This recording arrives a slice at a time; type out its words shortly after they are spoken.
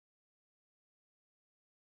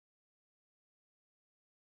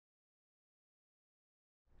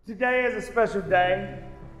Today is a special day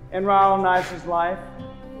in Raul Nice's life,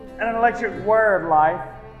 an electric word life.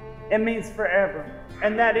 It means forever,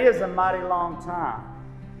 and that is a mighty long time.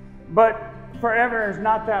 But forever is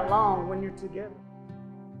not that long when you're together.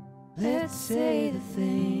 Let's say the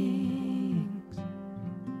things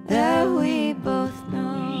that we both know.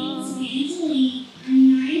 My name's Angeline.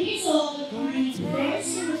 I'm 9 years old, and I'm the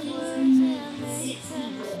first family of 6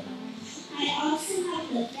 people. I also have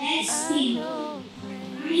the best family.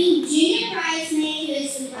 I'm junior bridesmaid who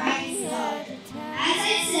is the bride's daughter. As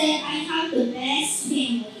I said, I have the best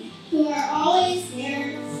family who are always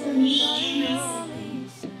there for me and my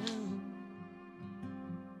siblings.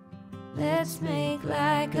 Let's make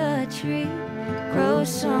like a tree, grow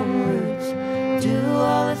some roots, do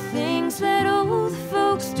all the things that old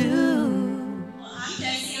folks do. Well, I'm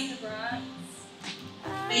Jessie, I'm the bride.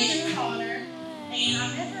 Nathan Connor, and I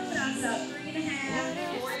met her when I was about 3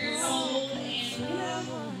 1/2, 4 years old, and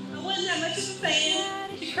I wasn't that much of a fan.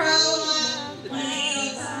 She cried a lot, playing all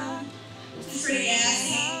the time. She's pretty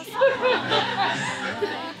gassy.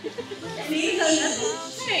 And even though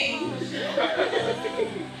nothing's changed,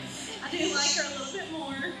 I do like her a little bit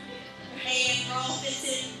more, and Raul fits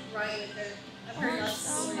in right with her. I've heard lots of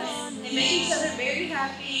stories. They make each other very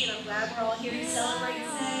happy, and I'm glad we're all here to celebrate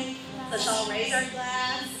today. Let's all raise our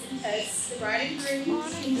glass and toast the bride and groom to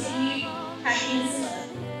continue happiness and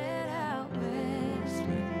love.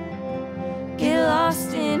 Get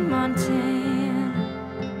lost in Montana,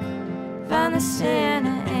 find the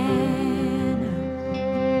Santa Ana.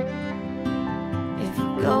 If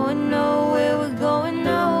we're going nowhere, we're going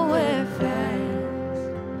nowhere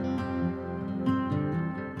fast.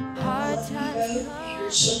 Hard times. Your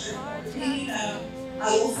children, I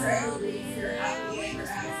will forever be here happily ever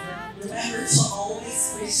after. Remember to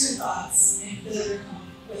always raise your thoughts and fill your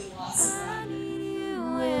home with lots of love.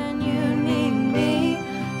 When you need me,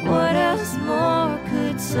 what else more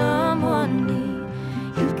could someone need?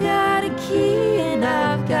 You've got a key and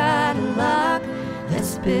I've got a lock.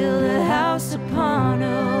 Let's build a house upon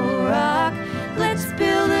a rock. Let's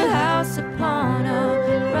build a house upon a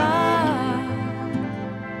rock.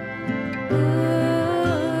 Ooh.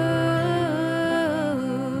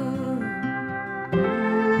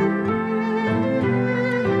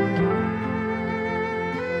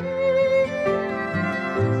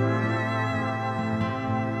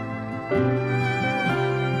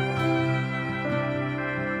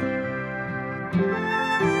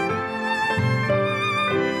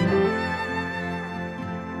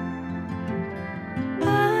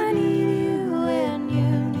 I need you when you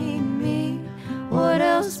need me. What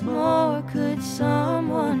else more could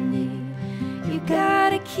someone need? You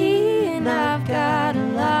got a key and I've got a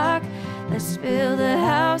lock. Let's build a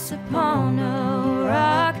house upon a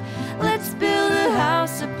rock. Let's build a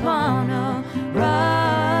house upon a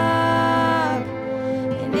rock.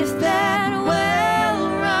 And if that well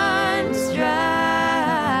runs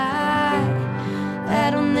dry,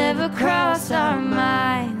 that'll never cross our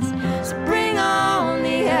minds. So bring on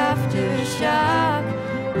the aftershock.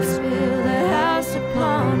 Let's build a house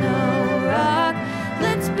upon a rock.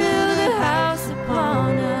 Let's build a house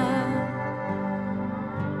upon a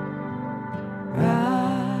rock.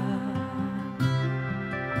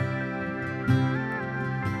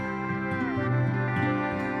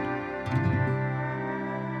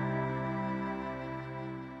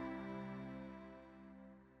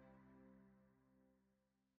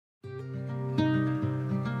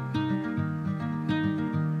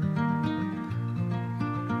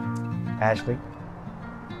 Ashley,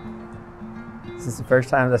 since the first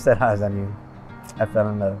time I set eyes on you, I fell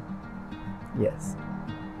in love. Yes.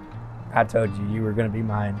 I told you you were going to be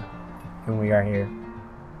mine, and we are here.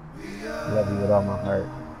 I love you with all my heart.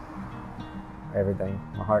 Everything,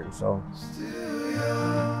 my heart and soul.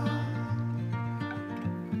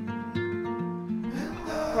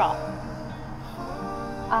 Raul,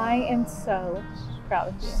 I am so proud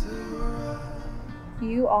of you.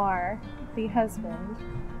 You are the husband,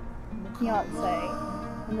 the fiance,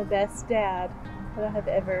 and the best dad that I have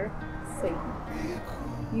ever seen.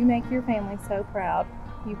 You make your family so proud.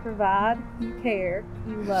 You provide, you care,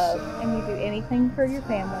 you love, and you do anything for your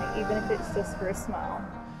family, even if it's just for a smile.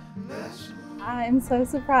 I am so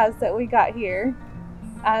surprised that we got here.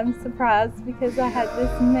 I'm surprised because I had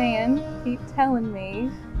this man keep telling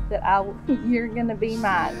me that you're gonna be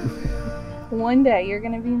mine. One day you're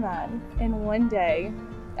gonna be mine, and one day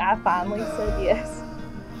I finally said yes.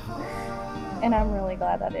 And I'm really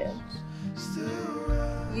glad I did.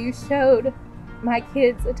 You showed my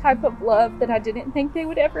kids a type of love that I didn't think they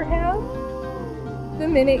would ever have. The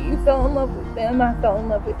minute you fell in love with them, I fell in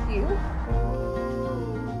love with you.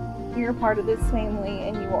 You're a part of this family,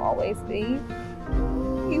 and you will always be.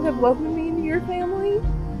 You have welcomed me into your family,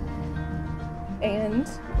 and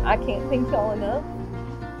I can't thank y'all enough.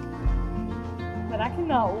 But I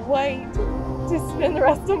cannot wait to spend the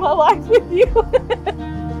rest of my life with you.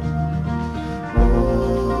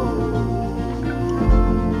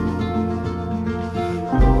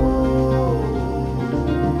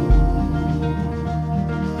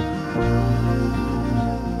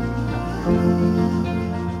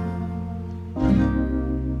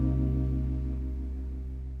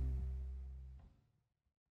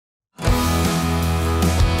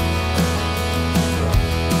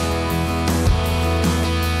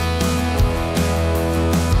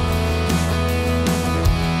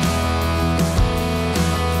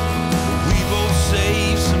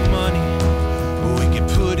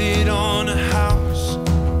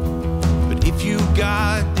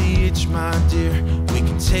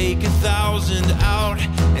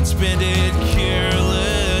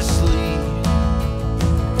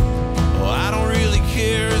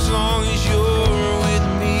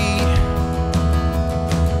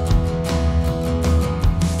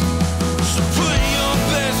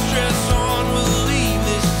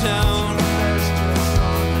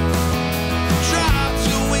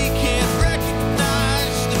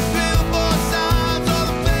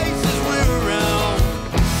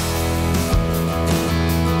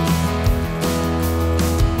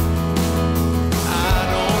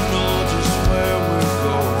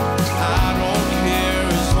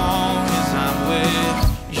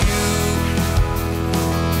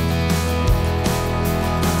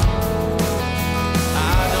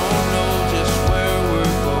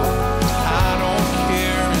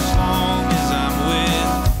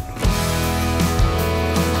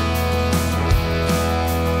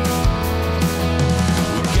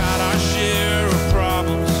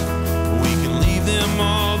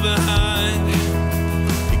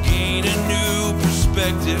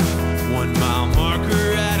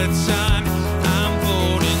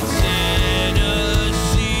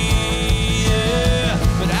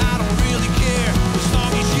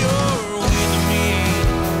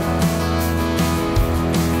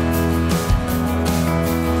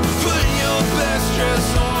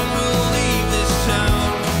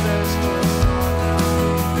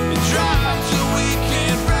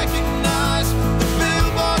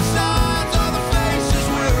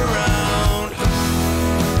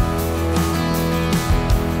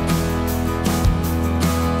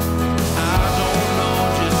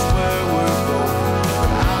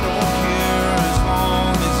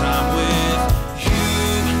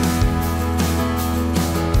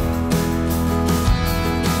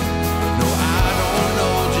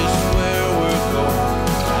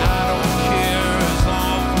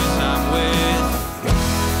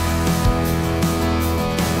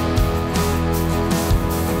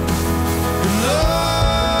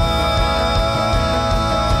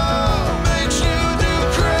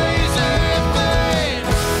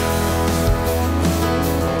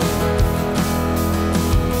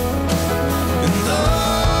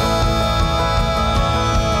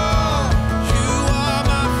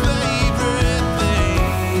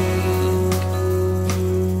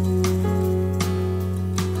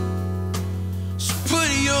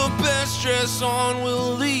 dress on,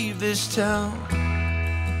 we'll leave this town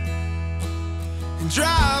and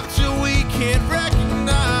drive till we can't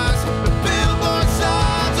recognize